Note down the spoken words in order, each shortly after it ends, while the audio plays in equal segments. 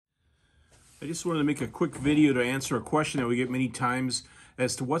I just wanted to make a quick video to answer a question that we get many times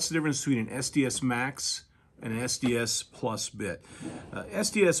as to what's the difference between an SDS Max and an SDS Plus bit.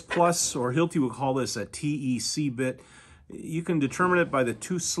 SDS Plus, or Hilti will call this a TEC bit. You can determine it by the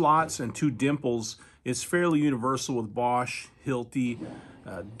 2 slots and 2 dimples. It's fairly universal with Bosch, Hilti,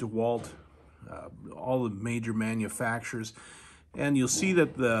 DeWalt, all the major manufacturers. And you'll see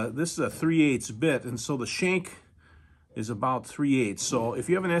that this is a 3/8 bit, and so the shank is about 3/8. So if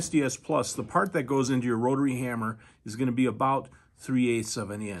you have an SDS Plus, the part that goes into your rotary hammer is going to be about 3/8 of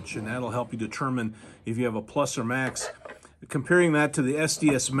an inch, and that'll help you determine if you have a Plus or Max. Comparing that to the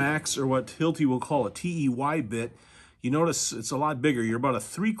SDS Max, or what Hilti will call a TEY bit, you notice it's a lot bigger. You're about a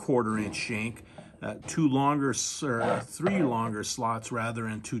 3/4 inch shank, 3 longer slots rather,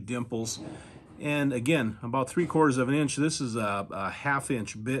 and 2 dimples. And again, about 3/4 of an inch. This is a 1/2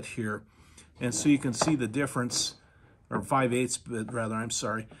 inch bit here, and so you can see the difference, or 5/8 bit rather, I'm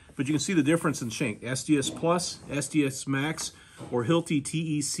sorry. But you can see the difference in shank. SDS Plus, SDS Max, or Hilti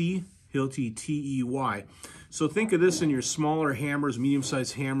TEC, Hilti TEY. So think of this in your smaller hammers,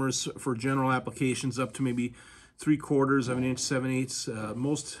 medium-sized hammers for general applications up to maybe 3/4 of an inch, 7/8.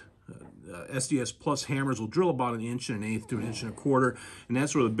 Most SDS Plus hammers will drill about 1 1/8 to 1 1/4, and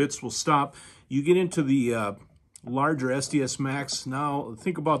that's where the bits will stop. You get into the larger SDS Max. Now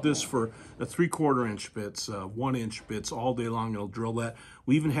think about this for a 3/4 inch bits, 1 inch bits all day long. It'll drill that.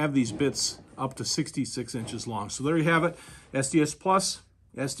 We even have these bits up to 66 inches long. So there you have it. SDS Plus,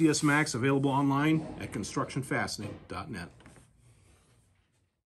 SDS Max, available online at constructionfastening.net.